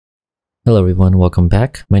Hello everyone, welcome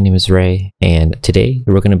back. My name is Ray, and today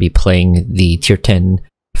we're going to be playing the Tier 10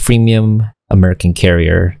 Freemium American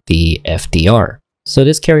Carrier, the FDR. So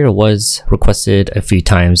this carrier was requested a few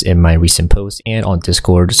times in my recent post and on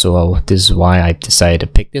Discord, so this is why I decided to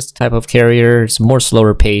pick this type of carrier. It's more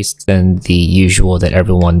slower paced than the usual that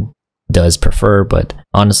everyone does prefer, but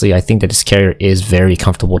honestly I think that this carrier is very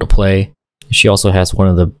comfortable to play. She also has one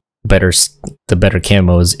of the better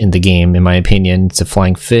camos in the game, in my opinion. It's a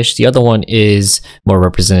flying fish. The other one is more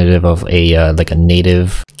representative of a like a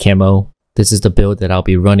native camo. This is the build that I'll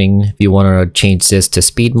be running. If you want to change this to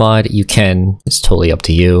speed mod, you can. It's totally up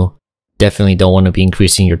to you. Definitely don't want to be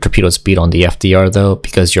increasing your torpedo speed on the FDR though,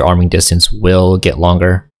 because your arming distance will get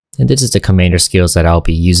longer. And this is the commander skills that I'll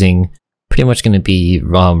be using. Pretty much going to be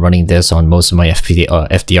running this on most of my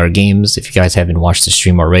FDR games if you guys haven't watched the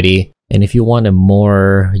stream already. And if you want a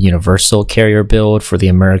more universal carrier build for the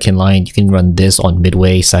American line, you can run this on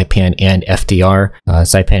Midway, Saipan, and FDR.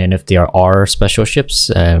 Saipan and FDR are special ships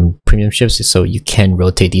and premium ships, so you can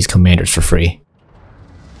rotate these commanders for free.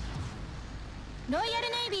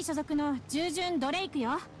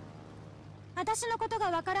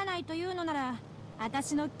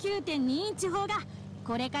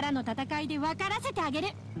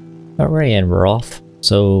 Alright, and we're off.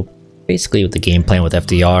 So basically with the game plan with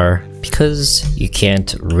FDR, because you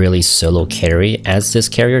can't really solo carry as this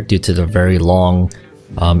carrier due to the very long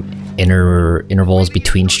intervals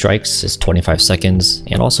between strikes, is 25 seconds,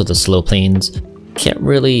 and also the slow planes, can't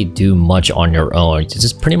really do much on your own. You're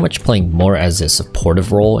just pretty much playing more as a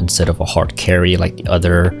supportive role instead of a hard carry like the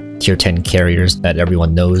other tier 10 carriers that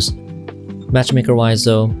everyone knows. Matchmaker wise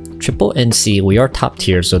though, triple NC, we are top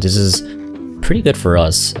tier, so this is pretty good for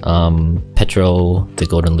us. Petro, the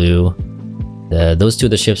Golden Lu, those two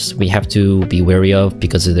of the ships we have to be wary of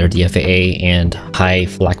because of their DFAA and high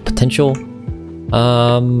flak potential.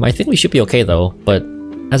 I think we should be okay though, but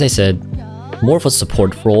as I said, more of a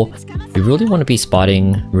support role. We really want to be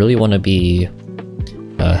spotting, really want to be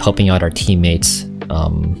helping out our teammates.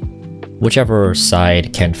 Whichever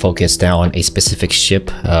side can focus down a specific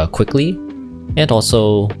ship quickly, and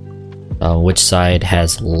also which side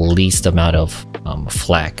has least amount of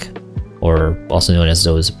flak, or also known as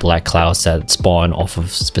those black clouds that spawn off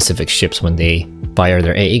of specific ships when they fire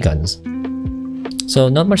their AA guns. So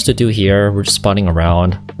not much to do here, we're just spotting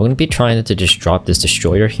around. We're going to be trying to just drop this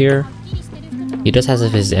destroyer here. He does have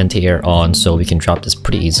his anti-air on, so we can drop this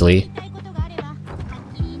pretty easily.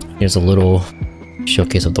 Here's a little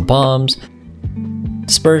showcase of the bombs.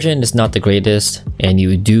 Dispersion is not the greatest, and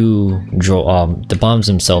you do draw the bombs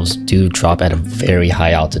themselves do drop at a very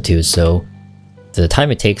high altitude, so the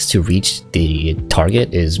time it takes to reach the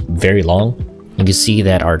target is very long. You can see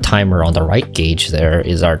that our timer on the right gauge there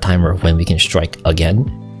is our timer when we can strike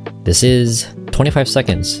again. This is 25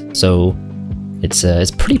 seconds, so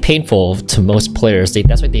it's pretty painful to most players.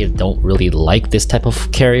 That's why they don't really like this type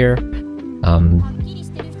of carrier,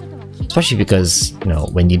 especially because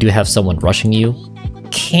when you do have someone rushing you,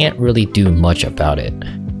 can't really do much about it.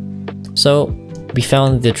 So we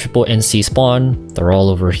found the triple NC spawn. They're all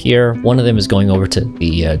over here. One of them is going over to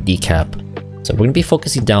the D cap. So we're going to be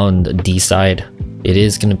focusing down the D side. It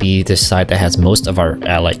is going to be this side that has most of our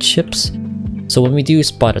allied ships. So when we do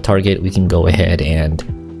spot a target, we can go ahead and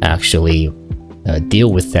actually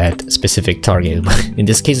deal with that specific target. In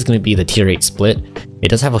this case, it's going to be the tier 8 split. It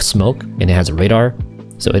does have a smoke and it has a radar,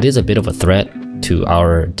 so it is a bit of a threat to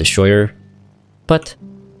our destroyer. But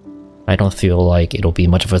I don't feel like it'll be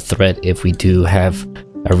much of a threat if we do have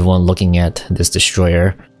everyone looking at this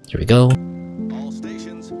destroyer. Here we go.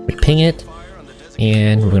 We ping it,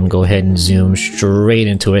 and we're gonna go ahead and zoom straight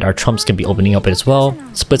into it. Our trumps can be opening up as well.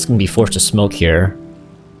 Split's gonna be forced to smoke here.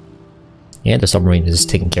 And the submarine is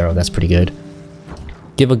taken care of, that's pretty good.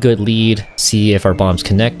 Give a good lead, see if our bombs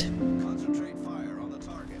connect.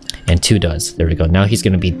 And 2 does. There we go. Now he's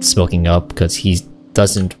gonna be smoking up because he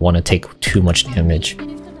doesn't want to take too much damage.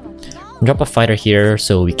 Drop a fighter here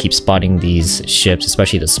so we keep spotting these ships,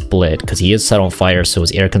 especially the split, because he is set on fire, so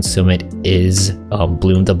his air consummate is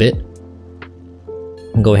bloomed a bit.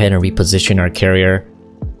 Go ahead and reposition our carrier,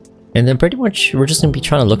 and then pretty much we're just going to be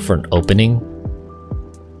trying to look for an opening.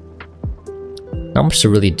 Not much to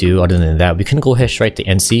really do other than that. We can go ahead and strike the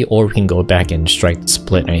NC, or we can go back and strike the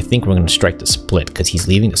split, and I think we're going to strike the split because he's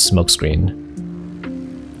leaving the smoke screen.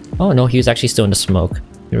 Oh no, he was actually still in the smoke.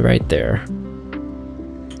 You're right there.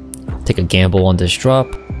 Take a gamble on this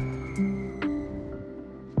drop. And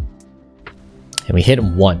we hit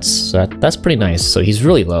him once, so that's pretty nice. So he's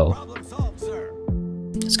really low.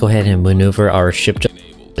 Let's go ahead and maneuver our ship just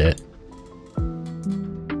a bit.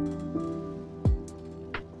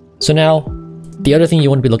 So now, The other thing you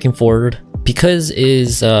want to be looking for, because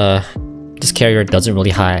this carrier doesn't really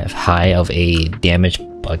have high of a damage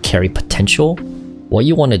carry potential, what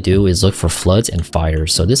you want to do is look for floods and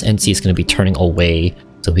fires. So this NC is going to be turning away,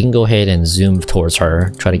 so we can go ahead and zoom towards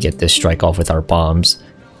her, try to get this strike off with our bombs.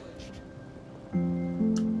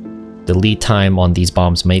 The lead time on these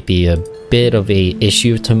bombs might be a bit of a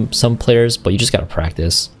issue to some players, but you just gotta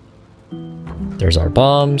practice. There's our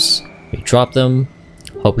bombs, we drop them,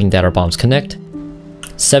 hoping that our bombs connect.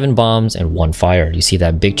 7 bombs and 1 fire. You see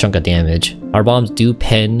that big chunk of damage. Our bombs do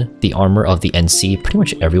pen the armor of the NC pretty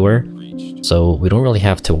much everywhere, so we don't really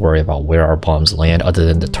have to worry about where our bombs land other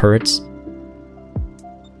than the turrets.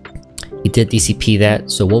 He did DCP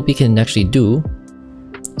that, so what we can actually do,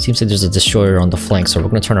 seems that there's a destroyer on the flank, so we're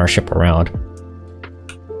going to turn our ship around.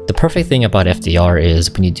 The perfect thing about FDR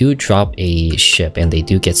is when you do drop a ship and they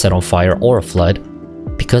do get set on fire or a flood,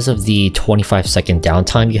 because of the 25-second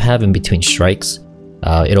downtime you have in between strikes,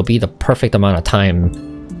 it'll be the perfect amount of time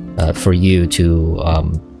for you to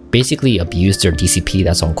basically abuse their DCP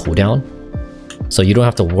that's on cooldown. So you don't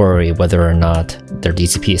have to worry whether or not their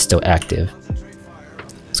DCP is still active.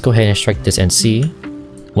 Let's go ahead and strike this NC.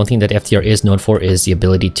 One thing that FDR is known for is the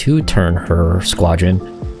ability to turn her squadron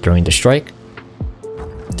during the strike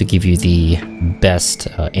to give you the best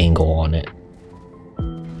angle on it.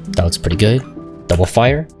 That looks pretty good. Double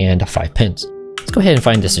fire and 5 pins. Let's go ahead and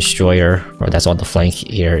find this destroyer, or that's on the flank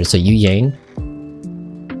here. It's a Yu Yang.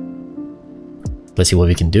 Let's see what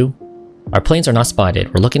we can do. Our planes are not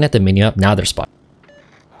spotted. We're looking at the mini-map, now they're spotted.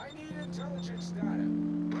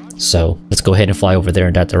 So let's go ahead and fly over there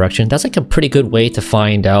in that direction. That's like a pretty good way to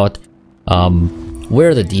find out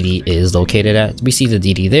where the DD is located at. We see the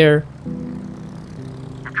DD there.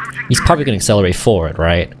 He's probably going to accelerate forward,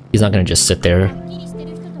 right? He's not going to just sit there.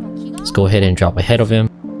 Let's go ahead and drop ahead of him.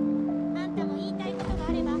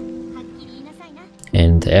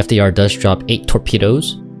 And the FDR does drop 8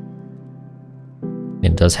 torpedoes.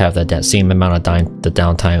 It does have that same amount of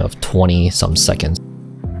downtime of 20-some seconds.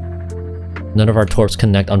 None of our torps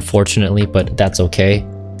connect, unfortunately, but that's okay.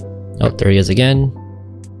 Oh, there he is again.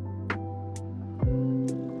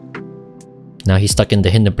 Now he's stuck in the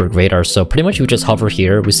Hindenburg radar, so pretty much we just hover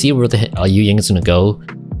here. We see where the Yu Yang is going to go.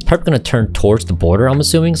 It's probably going to turn towards the border, I'm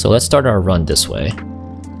assuming, so let's start our run this way.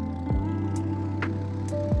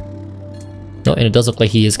 No, and it does look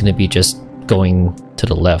like he is going to be just going to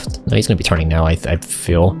the left. No, he's going to be turning now, I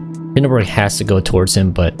feel. Hindenburg has to go towards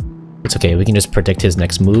him, but it's okay, we can just predict his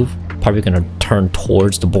next move. Probably gonna turn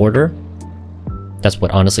towards the border. That's what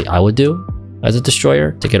honestly I would do as a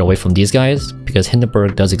destroyer to get away from these guys, because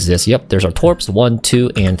Hindenburg does exist. Yep, there's our torps, 1,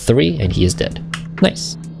 2, and 3, and he is dead.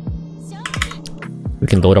 Nice. We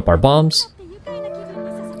can load up our bombs,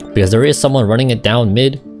 because there is someone running it down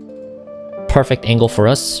mid. Perfect angle for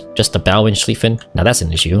us, just to bow in Schlieffen. Now that's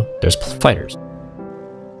an issue, there's fighters.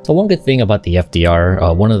 So one good thing about the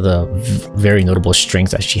FDR, one of the very notable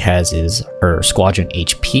strengths that she has is her squadron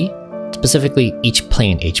HP, specifically each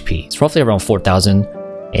plane HP. It's roughly around 4,000,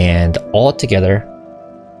 and altogether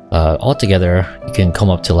you can come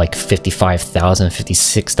up to like 55,000,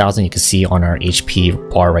 56,000. You can see on our HP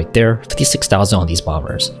bar right there, 56,000 on these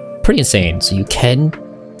bombers. Pretty insane. So you can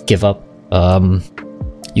give up,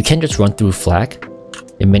 you can just run through flak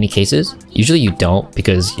in many cases. Usually you don't,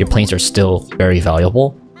 because your planes are still very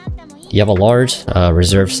valuable. You have a large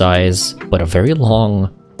reserve size, but a very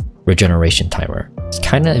long regeneration timer. It's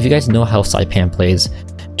kind of, if you guys know how Saipan plays,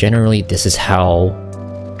 generally this is how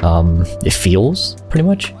it feels, pretty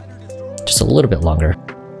much. Just a little bit longer.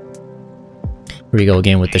 Here we go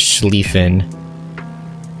again with the Schlieffen.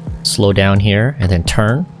 Slow down here and then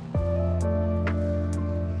turn.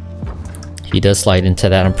 He does slide into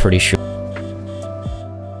that, I'm pretty sure.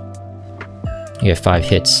 You get 5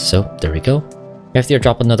 hits, so there we go. FDR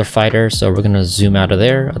drop another fighter, so we're gonna zoom out of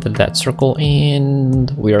there, out of that circle,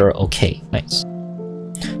 and we're okay. Nice.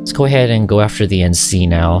 Let's go ahead and go after the NC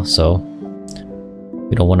now, so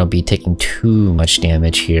we don't want to be taking too much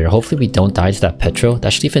damage here. Hopefully we don't die to that Petro.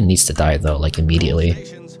 That Schlieffen needs to die though, like immediately.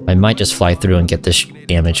 I might just fly through and get this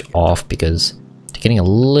damage off because they're getting a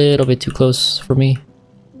little bit too close for me.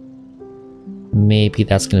 Maybe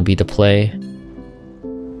that's gonna be the play.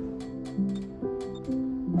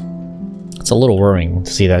 It's a little worrying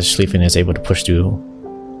to see that Schlieffen is able to push through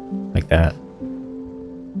like that.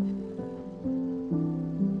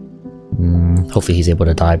 Hopefully he's able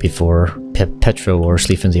to die before Petro or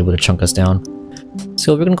Schlieffen's able to chunk us down.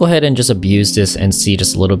 So we're gonna go ahead and just abuse this NC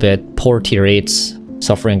just a little bit. Poor tier 8s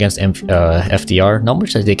suffering against FDR. Not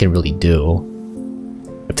much that they can really do.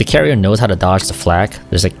 If the carrier knows how to dodge the flak,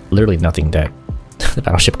 there's like literally nothing that the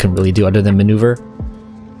battleship can really do other than maneuver.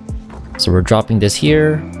 So we're dropping this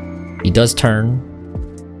here. He does turn.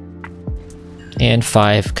 And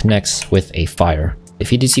 5 connects with a fire.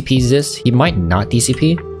 If he DCPs this, he might not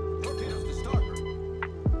DCP.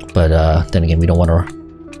 But then again, we don't want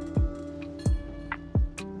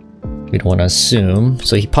to assume.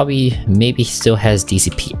 So he probably maybe still has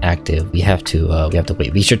DCP active. We have to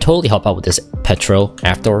wait. We should totally help out with this Petro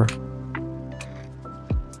after.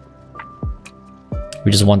 We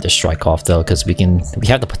just want to strike off though, because we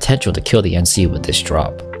have the potential to kill the NC with this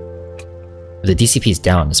drop. The DCP is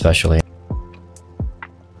down especially.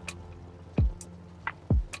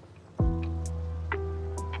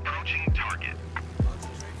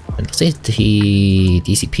 Let's say he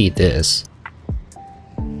DCP'd this.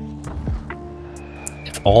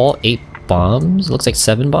 If all 8 bombs, looks like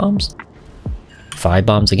 7 bombs. 5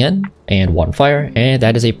 bombs again, and 1 fire, and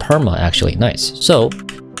that is a perma actually, nice. So,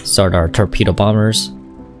 start our torpedo bombers.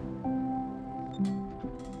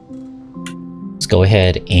 Let's go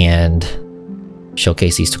ahead and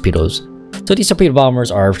showcase these torpedoes. So these torpedo bombers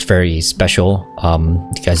are very special.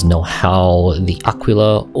 You guys know how the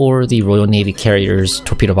Aquila or the Royal Navy carriers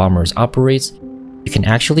torpedo bombers operates. You can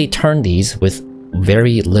actually turn these with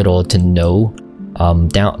very little to no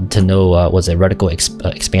reticle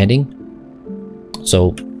expanding. So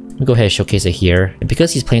let me go ahead and showcase it here. And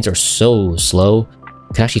because these planes are so slow,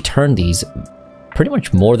 you can actually turn these pretty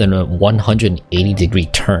much more than a 180-degree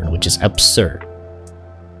turn, which is absurd.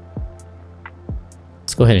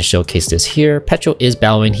 Let's go ahead and showcase this here. Petro is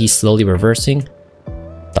bowing, he's slowly reversing.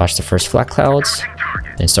 Dodge the first flat clouds,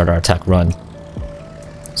 then start our attack run.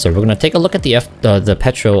 So we're gonna take a look at the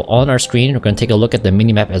Petro on our screen. We're gonna take a look at the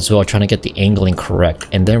minimap as well, trying to get the angling correct,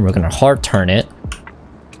 and then we're gonna hard turn it.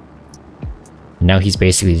 Now he's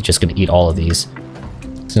basically just gonna eat all of these.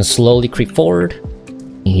 He's gonna slowly creep forward.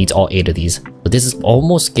 He eats all 8 of these, but this is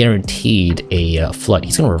almost guaranteed a flood.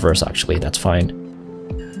 He's gonna reverse actually. That's fine.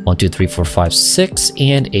 1, 2, 3, 4, 5, 6,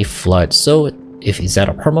 and a flood. So is that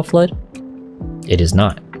a perma flood? It is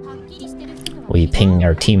not. We ping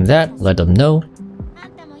our team that, let them know.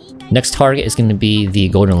 Next target is going to be the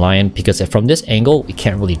Golden Lion, because from this angle we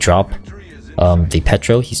can't really drop the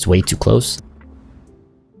Petro. He's way too close.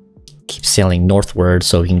 Keep sailing northward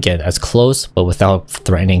so we can get as close, but without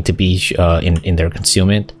threatening to be in their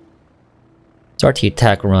concealment. Start the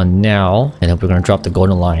attack run now, and then we're going to drop the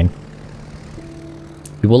Golden Lion.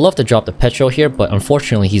 We would love to drop the Petro here, but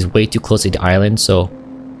unfortunately he's way too close to the island, so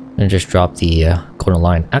I'm gonna just drop the Golden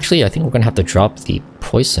Lion. Actually, I think we're gonna have to drop the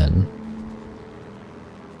Poison.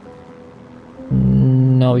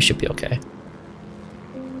 No, we should be okay.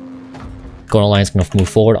 Golden Lion's gonna move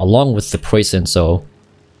forward along with the Poison, so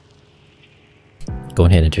go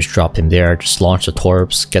ahead and just drop him there. Just launch the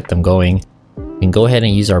torps, get them going. We can go ahead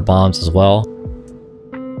and use our bombs as well.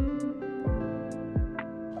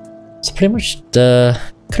 It's pretty much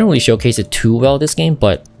couldn't really showcase it too well this game,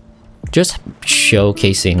 but just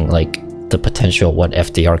showcasing like the potential what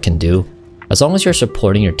FDR can do. As long as you're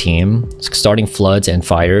supporting your team, starting floods and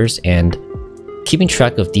fires, and keeping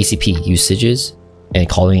track of DCP usages and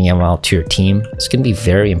calling them out to your team, it's gonna be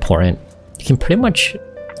very important. You can pretty much,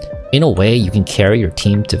 in a way, you can carry your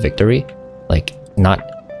team to victory, like not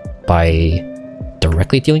by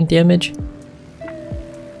directly dealing damage,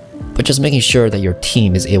 but just making sure that your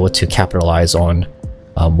team is able to capitalize on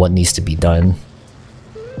what needs to be done.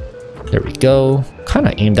 There we go. Kind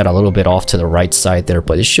of aimed that a little bit off to the right side there,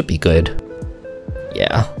 but it should be good.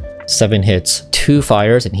 Yeah, 7 hits, 2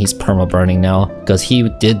 fires, and he's perma burning now because he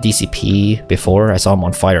did DCP before. I saw him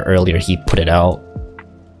on fire earlier. He put it out.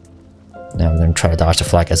 Now I'm going to try to dodge the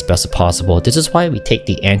flak as best as possible. This is why we take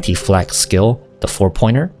the anti-flak skill, the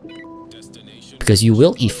 4-pointer, because you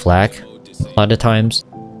will eat flak a lot of times.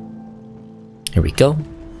 Here we go.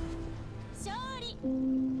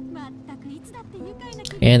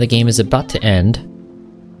 And the game is about to end.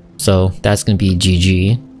 So that's going to be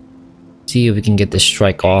GG. See if we can get this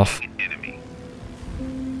strike off.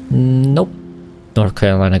 Nope. North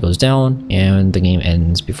Carolina goes down and the game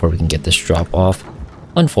ends before we can get this drop off.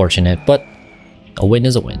 Unfortunate, but a win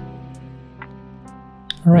is a win.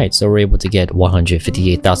 Alright, so we're able to get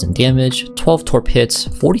 158,000 damage, 12 torp hits,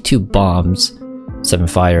 42 bombs, 7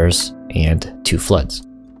 fires, and 2 floods.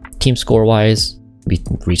 Team score wise, we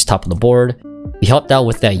reached top of the board. We helped out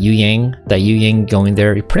with that Yu Yang going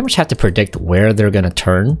there. You pretty much have to predict where they're gonna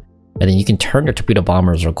turn, and then you can turn your torpedo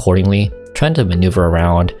bombers accordingly, trying to maneuver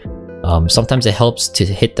around. Sometimes it helps to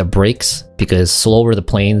hit the brakes because slower the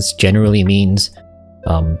planes generally means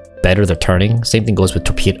better the turning. Same thing goes with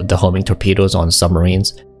the homing torpedoes on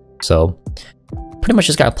submarines. So pretty much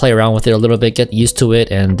just gotta play around with it a little bit, get used to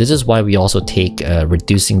it, and this is why we also take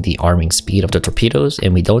reducing the arming speed of the torpedoes,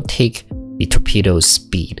 and we don't take the torpedo's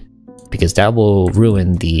speed, because that will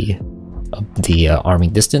ruin the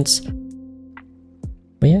arming distance.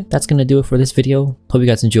 But yeah, that's gonna do it for this video. Hope you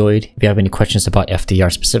guys enjoyed. If you have any questions about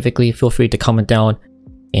FDR specifically, feel free to comment down,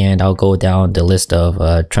 and I'll go down the list of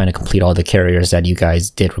trying to complete all the carriers that you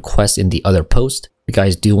guys did request in the other post. If you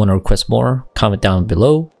guys do want to request more, comment down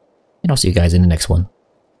below, and I'll see you guys in the next one.